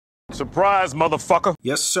Surprise, motherfucker.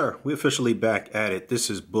 Yes, sir. We're officially back at it. This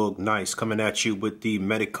is Boog Nice coming at you with the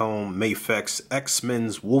Medicom Mafex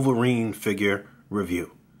X-Men's Wolverine figure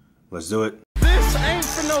review. Let's do it. This ain't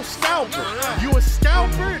for no scalper. You a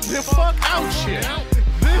scalper? Then fuck out shit.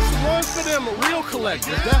 This one's for them real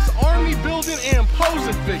collectors. That's army building and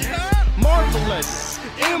posing figures. Marvel Legends,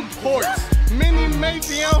 imports, mini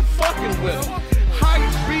matey, I'm fucking with them.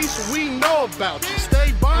 Hype beast, we know about you.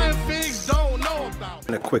 Stay buying figs, don't know about you.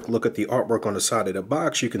 And a quick look at the artwork on the side of the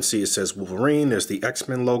box. You can see it says Wolverine. There's the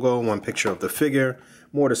X-Men logo, one picture of the figure.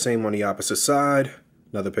 More the same on the opposite side.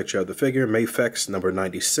 Another picture of the figure, Mafex number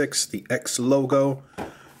 96, the X logo.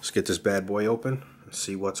 Let's get this bad boy open and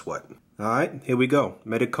see what's what. Alright, here we go.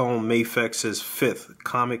 Medicom Mafex's 5th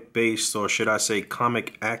comic-based, or should I say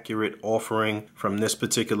comic-accurate offering from this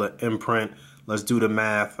particular imprint. Let's do the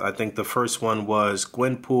math. I think the first one was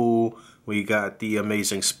Gwenpool, we got the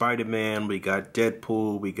Amazing Spider-Man, we got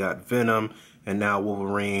Deadpool, we got Venom, and now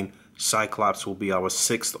Wolverine. Cyclops will be our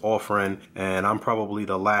 6th offering, and I'm probably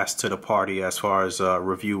the last to the party as far as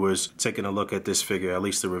reviewers taking a look at this figure, at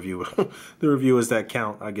least the reviewer. The reviewers that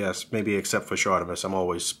count, I guess, maybe except for Shartimus. I'm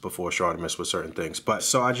always before Shartimus with certain things. But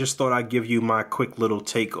so I just thought I'd give you my quick little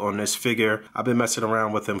take on this figure. I've been messing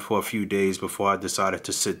around with him for a few days before I decided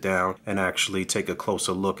to sit down and actually take a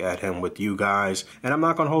closer look at him with you guys. And I'm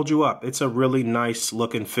not going to hold you up. It's a really nice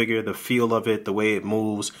looking figure. The feel of it, the way it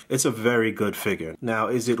moves, it's a very good figure. Now,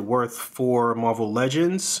 is it worth for Marvel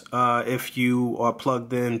Legends if you are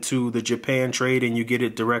plugged into the Japan trade and you get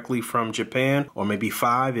it directly from Japan, or maybe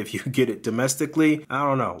 5 if you get it domestically? I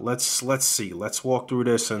don't know. Let's see. Let's walk through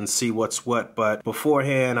this and see what's what. But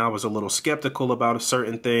beforehand, I was a little skeptical about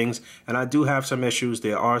certain things, and I do have some issues.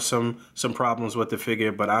 There are some problems with the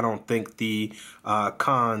figure, but I don't think the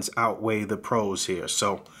cons outweigh the pros here.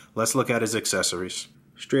 So let's look at his accessories.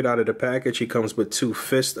 Straight out of the package, he comes with 2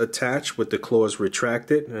 fists attached with the claws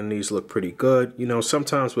retracted, and these look pretty good. You know,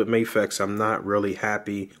 sometimes with Mafex, I'm not really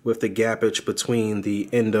happy with the gappage between the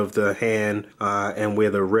end of the hand and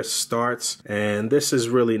where the wrist starts, and this is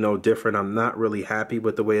really no different. I'm not really happy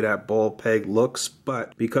with the way that ball peg looks,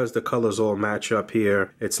 but because the colors all match up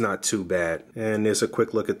here, it's not too bad. And there's a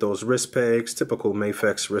quick look at those wrist pegs. Typical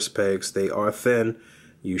Mafex wrist pegs. They are thin.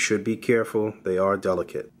 You should be careful, they are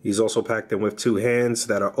delicate. He's also packed in with 2 hands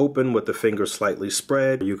that are open with the fingers slightly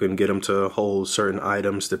spread. You can get them to hold certain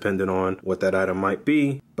items depending on what that item might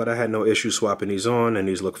be, but I had no issue swapping these on and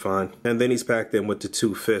these look fine. And then he's packed in with the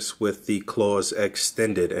 2 fists with the claws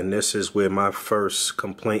extended, and this is where my first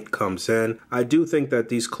complaint comes in. I do think that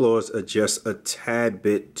these claws are just a tad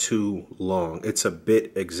bit too long. It's a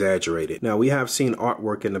bit exaggerated. Now, we have seen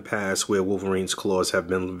artwork in the past where Wolverine's claws have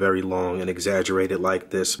been very long and exaggerated like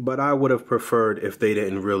this, but I would have preferred if they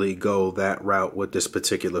didn't really go that route with this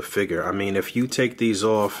particular figure. I mean, if you take these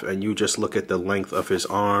off and you just look at the length of his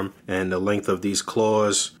arm and the length of these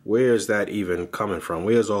claws, where's that even coming from?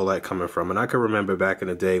 Where's all that coming from? And I can remember back in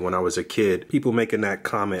the day when I was a kid, people making that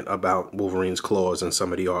comment about Wolverine's claws and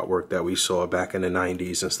some of the artwork that we saw back in the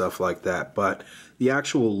 90s and stuff like that. But the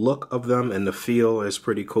actual look of them and the feel is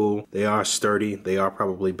pretty cool. They are sturdy. They are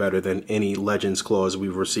probably better than any Legends claws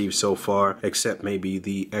we've received so far, except maybe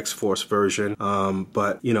the X-Force version.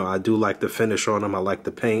 But, you know, I do like the finish on them. I like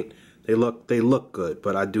the paint. They look good,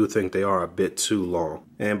 but I do think they are a bit too long.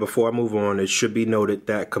 And before I move on, it should be noted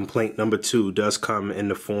that complaint number 2 does come in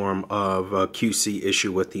the form of a QC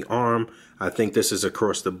issue with the arm. I think this is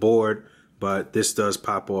across the board, but this does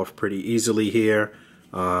pop off pretty easily here,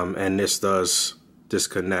 and this does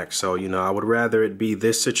disconnect. So, you know, I would rather it be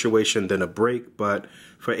this situation than a break, but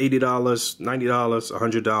for $80, $90,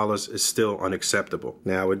 $100 is still unacceptable.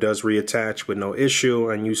 Now, it does reattach with no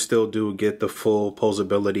issue, and you still do get the full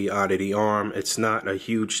posability out of the arm. It's not a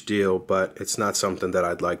huge deal, but it's not something that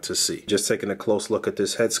I'd like to see. Just taking a close look at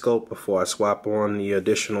this head sculpt before I swap on the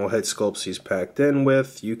additional head sculpts he's packed in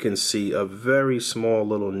with. You can see a very small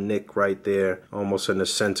little nick right there, almost in the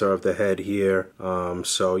center of the head here.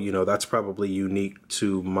 So, you know, that's probably unique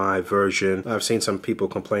to my version. I've seen some people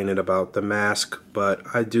complaining about the mask, but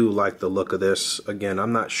I do like the look of this. Again,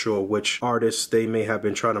 I'm not sure which artist they may have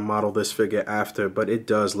been trying to model this figure after, but it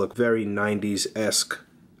does look very 90s-esque.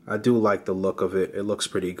 I do like the look of it. It looks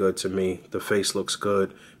pretty good to me. The face looks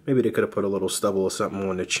good. Maybe they could have put a little stubble or something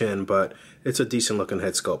on the chin, but it's a decent looking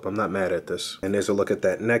head sculpt. I'm not mad at this. And there's a look at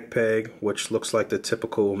that neck peg, which looks like the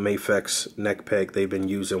typical Mafex neck peg they've been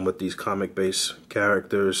using with these comic-based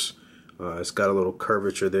characters. It's got a little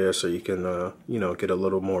curvature there so you can, you know, get a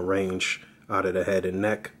little more range out of the head and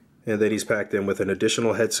neck. And then he's packed in with an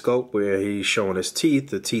additional head sculpt where he's showing his teeth.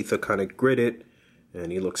 The teeth are kind of gritted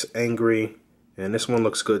and he looks angry. And this one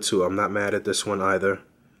looks good too. I'm not mad at this one either.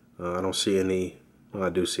 I don't see any, well, I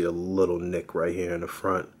do see a little nick right here in the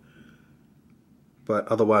front. But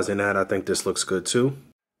otherwise than that, I think this looks good too.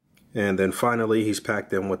 And then finally, he's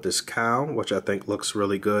packed in with this cowl, which I think looks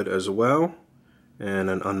really good as well. And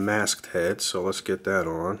an unmasked head, so let's get that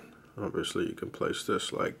on. Obviously, you can place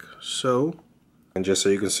this like so. And just so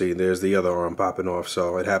you can see, there's the other arm popping off,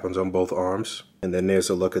 so it happens on both arms. And then there's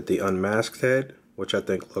a look at the unmasked head, which I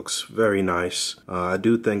think looks very nice. I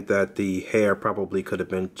do think that the hair probably could have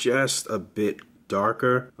been just a bit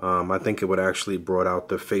darker. I think it would actually brought out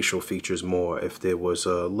the facial features more if there was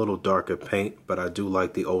a little darker paint, but I do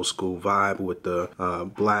like the old school vibe with the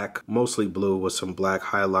black, mostly blue with some black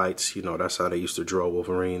highlights. You know, that's how they used to draw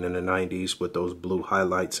Wolverine in the 90s, with those blue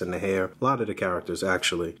highlights in the hair. A lot of the characters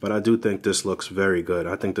actually, but I do think this looks very good.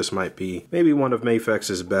 I think this might be maybe one of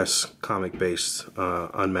Mafex's best comic-based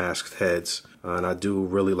unmasked heads. And I do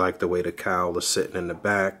really like the way the cowl is sitting in the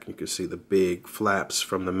back. You can see the big flaps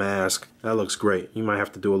from the mask. That looks great. You might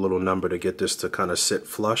have to do a little number to get this to kind of sit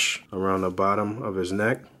flush around the bottom of his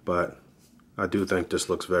neck, but I do think this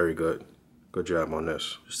looks very good. Good job on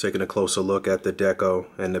this. Just taking a closer look at the deco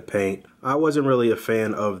and the paint. I wasn't really a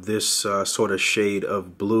fan of this sort of shade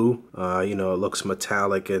of blue. You know, it looks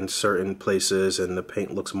metallic in certain places and the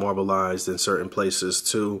paint looks marbleized in certain places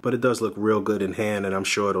too. But it does look real good in hand, and I'm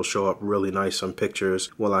sure it'll show up really nice on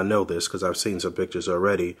pictures. Well, I know this because I've seen some pictures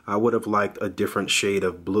already. I would have liked a different shade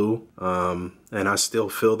of blue. And I still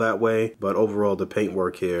feel that way. But overall, the paint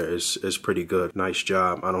work here is pretty good. Nice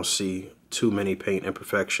job. I don't see too many paint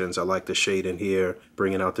imperfections. I like the shade in here,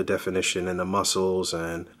 bringing out the definition in the muscles,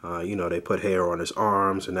 and you know, they put hair on his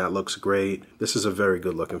arms and that looks great. This is a very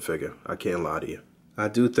good looking figure. I can't lie to you. I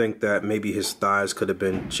do think that maybe his thighs could have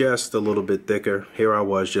been just a little bit thicker. Here I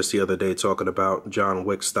was just the other day talking about John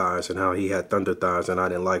Wick's thighs and how he had thunder thighs, and I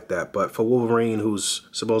didn't like that. But for Wolverine, who's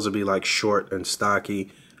supposed to be like short and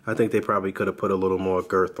stocky, I think they probably could have put a little more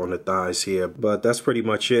girth on the thighs here. But that's pretty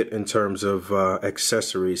much it in terms of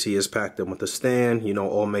accessories. He is packed in with a stand. You know,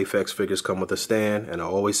 all Mafex figures come with a stand, and I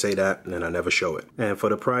always say that, and then I never show it. And for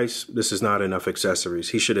the price, this is not enough accessories.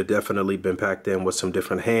 He should have definitely been packed in with some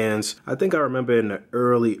different hands. I think I remember in the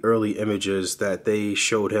early images that they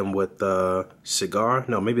showed him with the cigar.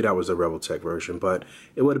 No, maybe that was the Revoltech version, but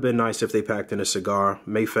it would have been nice if they packed in a cigar.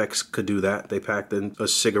 Mafex could do that. They packed in a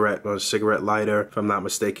cigarette lighter, if I'm not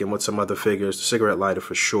mistaken, with some other figures, the cigarette lighter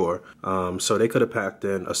for sure. So they could have packed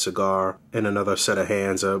in a cigar and another set of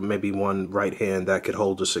hands, maybe one right hand that could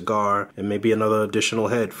hold a cigar, and maybe another additional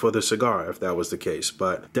head for the cigar if that was the case.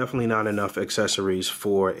 But definitely not enough accessories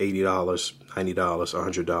for $80, $90,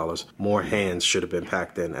 $100. More hands should have been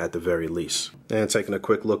packed in at the very least. And taking a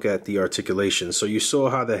quick look at the articulation. So you saw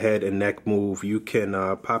how the head and neck move. You can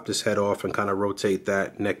pop this head off and kind of rotate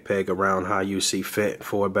that neck peg around how you see fit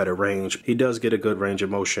for a better range. He does get a good range of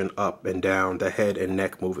motion up and down. The head and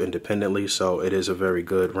neck move independently, so it is a very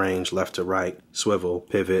good range, left to right, swivel,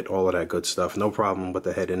 pivot, all of that good stuff. No problem with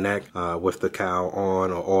the head and neck. With the cowl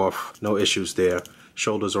on or off, no issues there.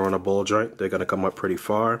 Shoulders are on a ball joint. They're going to come up pretty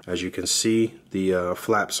far. As you can see, the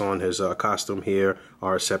flaps on his costume here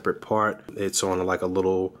are a separate part. It's on like a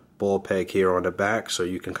little ball peg here on the back, so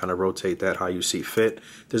you can kind of rotate that how you see fit.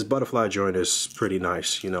 This butterfly joint is pretty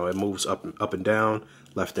nice. You know, it moves up and down,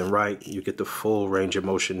 left and right. You get the full range of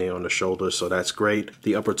motion there on the shoulders, so that's great.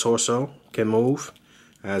 The upper torso can move,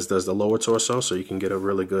 as does the lower torso, so you can get a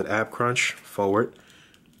really good ab crunch forward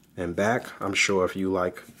and back. I'm sure if you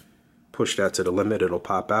like push that to the limit, it'll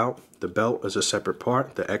pop out. The belt is a separate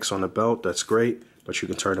part. The X on the belt, that's great, but you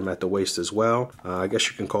can turn them at the waist as well. I guess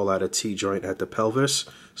you can call that a T-joint at the pelvis.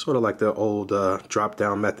 Sort of like the old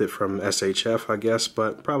drop-down method from S.H.F, I guess,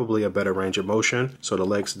 but probably a better range of motion. So the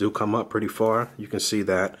legs do come up pretty far. You can see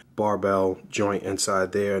that barbell joint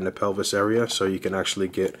inside there in the pelvis area, so you can actually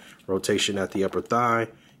get rotation at the upper thigh.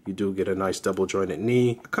 You do get a nice double jointed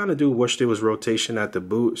knee. I kind of do wish there was rotation at the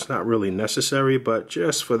boot. It's not really necessary, but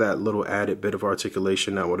just for that little added bit of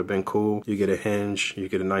articulation, that would have been cool. You get a hinge, you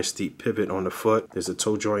get a nice deep pivot on the foot. There's a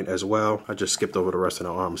toe joint as well. I just skipped over the rest of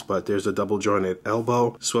the arms, but there's a double jointed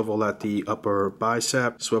elbow, swivel at the upper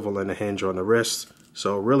bicep, swivel and a hinge on the wrist.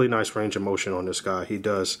 So really nice range of motion on this guy. He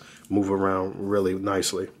does move around really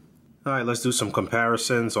nicely. Alright, let's do some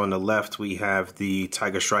comparisons. On the left, we have the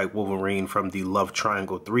Tiger Stripe Wolverine from the Love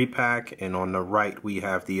Triangle 3-pack, and on the right, we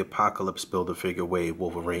have the Apocalypse Build-A-Figure Wave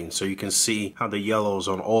Wolverine. So you can see how the yellows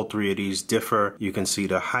on all three of these differ. You can see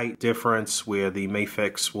the height difference, where the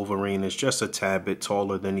Mafex Wolverine is just a tad bit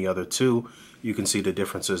taller than the other two. You can see the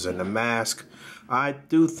differences in the mask. I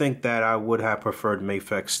do think that I would have preferred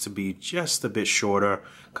Mafex to be just a bit shorter,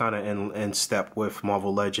 kind of in step with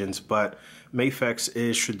Marvel Legends, but Mafex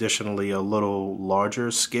is traditionally a little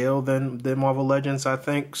larger scale than Marvel Legends, I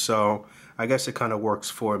think, so I guess it kind of works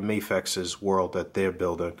for Mafex's world that they're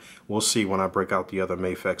building. We'll see when I break out the other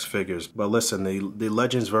Mafex figures. But listen, the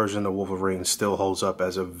Legends version of Wolverine still holds up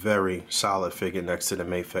as a very solid figure next to the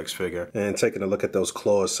Mafex figure. And taking a look at those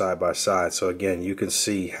claws side by side, so again, you can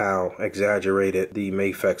see how exaggerated the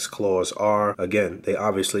Mafex claws are. Again, they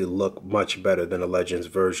obviously look much better than the Legends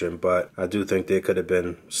version, but I do think there could have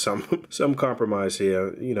been some compromise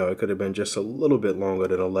here. You know, it could have been just a little bit longer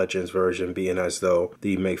than the Legends version, being as though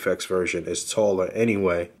the Mafex version is taller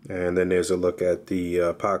anyway. And then there's a look at the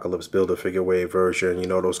Apocalypse Build-A-Figure Wave version. You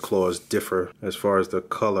know, those claws differ as far as the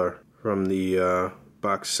color from the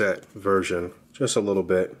box set version. Just a little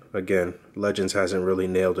bit. Again, Legends hasn't really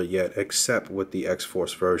nailed it yet, except with the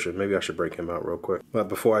X-Force version. Maybe I should break him out real quick. But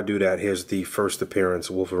before I do that, here's the first appearance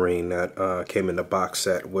Wolverine that came in the box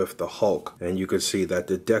set with the Hulk. And you can see that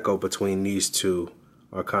the deco between these two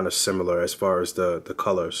are kind of similar as far as the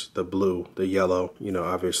colors, the blue, the yellow. You know,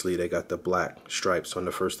 obviously they got the black stripes on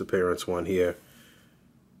the first appearance one here.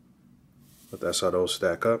 But that's how those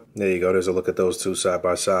stack up. There you go, there's a look at those two side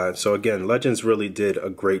by side. So again, Legends really did a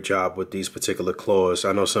great job with these particular claws.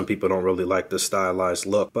 I know some people don't really like the stylized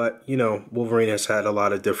look, but you know, Wolverine has had a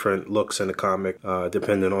lot of different looks in the comic,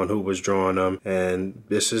 depending on who was drawing them. And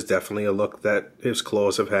this is definitely a look that his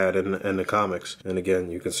claws have had in the comics. And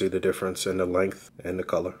again, you can see the difference in the length and the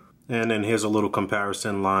color. And then here's a little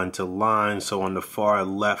comparison line to line. So on the far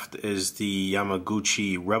left is the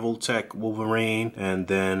Yamaguchi Revoltech Wolverine, and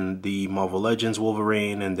then the Marvel Legends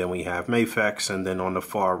Wolverine, and then we have Mafex, and then on the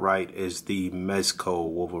far right is the Mezco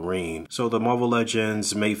Wolverine. So the Marvel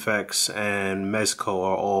Legends, Mafex, and Mezco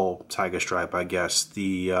are all tiger stripe, I guess.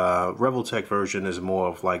 The Revoltech version is more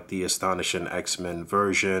of like the Astonishing X-Men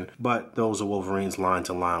version, but those are Wolverines line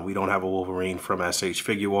to line. We don't have a Wolverine from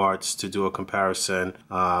S.H.Figuarts to do a comparison,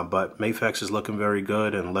 but Mafex is looking very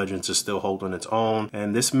good, and Legends is still holding its own.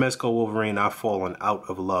 And this Mezco Wolverine I've fallen out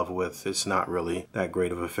of love with. It's not really that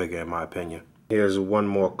great of a figure in my opinion. Here's one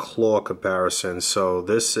more claw comparison. So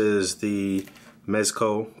this is the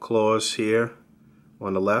Mezco claws here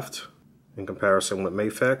on the left in comparison with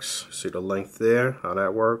Mafex. See the length there, how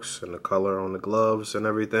that works, and the color on the gloves and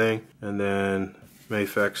everything. And then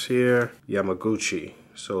Mafex here, Yamaguchi.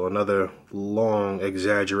 So another long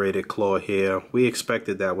exaggerated claw here. We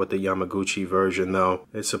expected that with the Yamaguchi version though.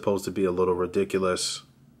 It's supposed to be a little ridiculous.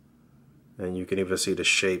 And you can even see the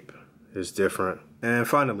shape is different. And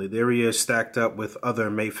finally, there he is stacked up with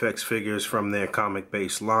other Mafex figures from their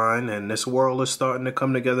comic-based line, and this world is starting to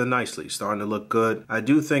come together nicely, starting to look good. I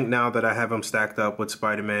do think now that I have him stacked up with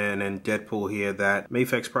Spider-Man and Deadpool here that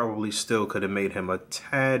Mafex probably still could have made him a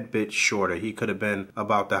tad bit shorter. He could have been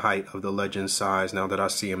about the height of the Legend size now that I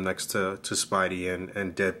see him next to Spidey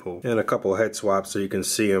and Deadpool. And a couple head swaps so you can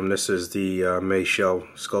see him. This is the Mezco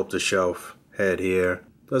Sculptor Shelf head here.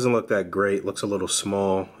 Doesn't look that great, looks a little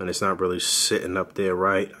small, and it's not really sitting up there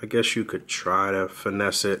right. I guess you could try to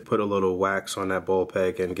finesse it, put a little wax on that ball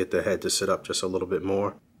peg and get the head to sit up just a little bit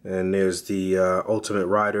more. And there's the Ultimate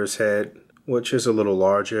Rider's head, which is a little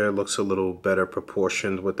larger. It looks a little better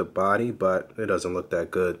proportioned with the body, but it doesn't look that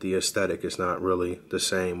good. The aesthetic is not really the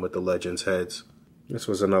same with the Legends heads. This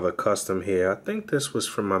was another custom here. I think this was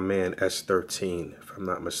from my man S13, if I'm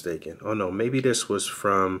not mistaken. Oh no, maybe this was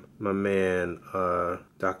from my man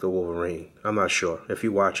Dr. Wolverine. I'm not sure. If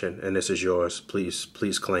you're watching and this is yours,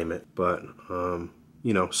 please claim it. But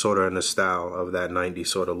you know, sort of in the style of that 90s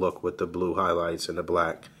sort of look with the blue highlights and the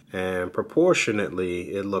black. And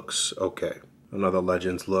proportionately, it looks okay. Another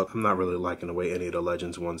Legends look. I'm not really liking the way any of the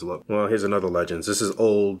Legends ones look. Well, here's another Legends. This is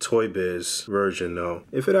old Toy Biz version though.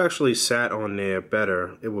 If it actually sat on there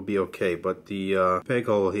better, it would be okay. But the peg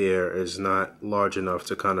hole here is not large enough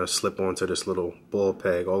to kind of slip onto this little ball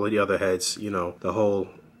peg. All of the other heads, you know, the hole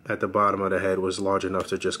at the bottom of the head was large enough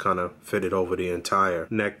to just kind of fit it over the entire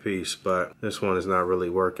neck piece, but this one is not really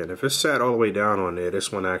working. If it sat all the way down on there,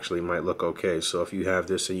 this one actually might look okay. So if you have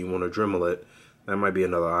this and you want to Dremel it, that might be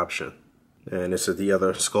another option. And this is the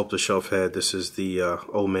other Sculptor Shelf head. This is the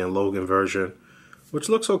Old Man Logan version, which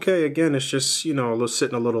looks okay. Again, it's just, you know,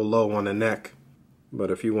 sitting a little low on the neck. But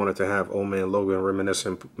if you wanted to have Old Man Logan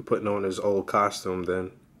reminiscent, putting on his old costume,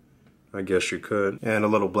 then I guess you could. And a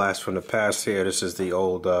little blast from the past here. This is the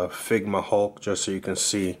old Figma Hulk, just so you can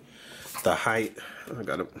see the height. I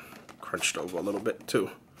got it crunched over a little bit too.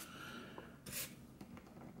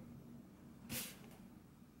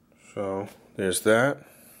 So there's that.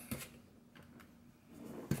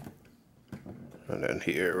 And then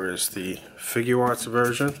here is the Figuarts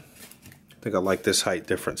version. I think I like this height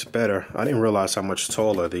difference better. I didn't realize how much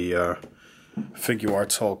taller the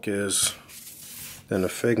Figuarts Hulk is than the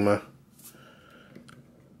Figma.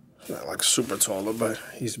 It's not like super taller, but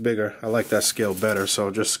he's bigger. I like that scale better,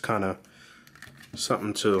 so just kind of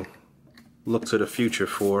something to look to the future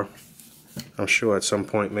for. I'm sure at some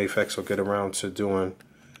point Mafex will get around to doing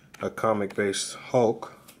a comic-based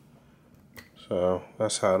Hulk. So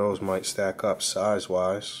that's how those might stack up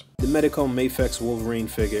size-wise. The Medicom Mafex Wolverine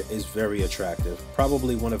figure is very attractive,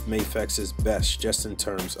 probably one of Mafex's best just in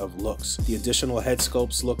terms of looks. The additional head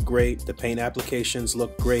sculpts look great, the paint applications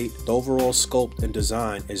look great, the overall sculpt and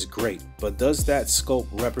design is great, but does that sculpt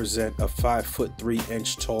represent a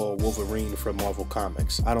 5'3" tall Wolverine from Marvel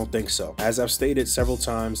Comics? I don't think so. As I've stated several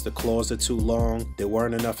times, the claws are too long, there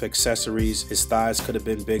weren't enough accessories, his thighs could have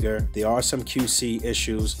been bigger, there are some QC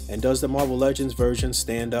issues, and does the Marvel Legends version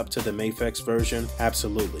stand up to the Mafex version?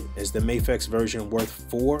 Absolutely. Is the Mafex version worth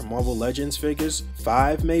 4 Marvel Legends figures?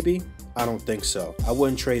 5 maybe? I don't think so. I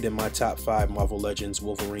wouldn't trade in my top 5 Marvel Legends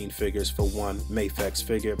Wolverine figures for one Mafex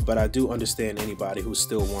figure, but I do understand anybody who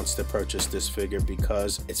still wants to purchase this figure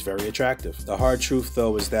because it's very attractive. The hard truth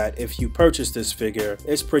though is that if you purchase this figure,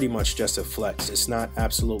 it's pretty much just a flex. It's not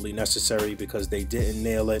absolutely necessary because they didn't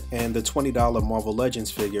nail it, and the $20 Marvel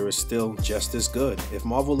Legends figure is still just as good. If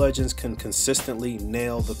Marvel Legends can consistently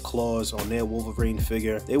nail the claws on their Wolverine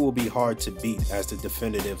figure, it will be hard to beat as the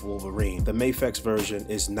definitive Wolverine. The Mafex version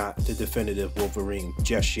is not the definitive Wolverine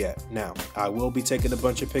just yet. Now, I will be taking a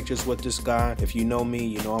bunch of pictures with this guy. If you know me,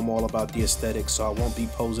 you know I'm all about the aesthetics, so I won't be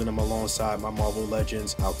posing them alongside my Marvel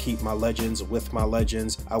Legends. I'll keep my Legends with my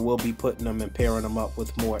Legends. I will be putting them and pairing them up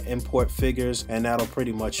with more import figures, and that'll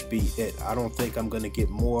pretty much be it. I don't think I'm going to get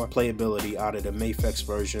more playability out of the Mafex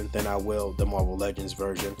version than I will the Marvel Legends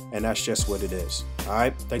version, and that's just what it is.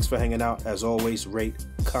 Alright, thanks for hanging out. As always, rate,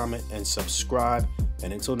 comment, and subscribe,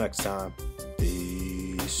 and until next time,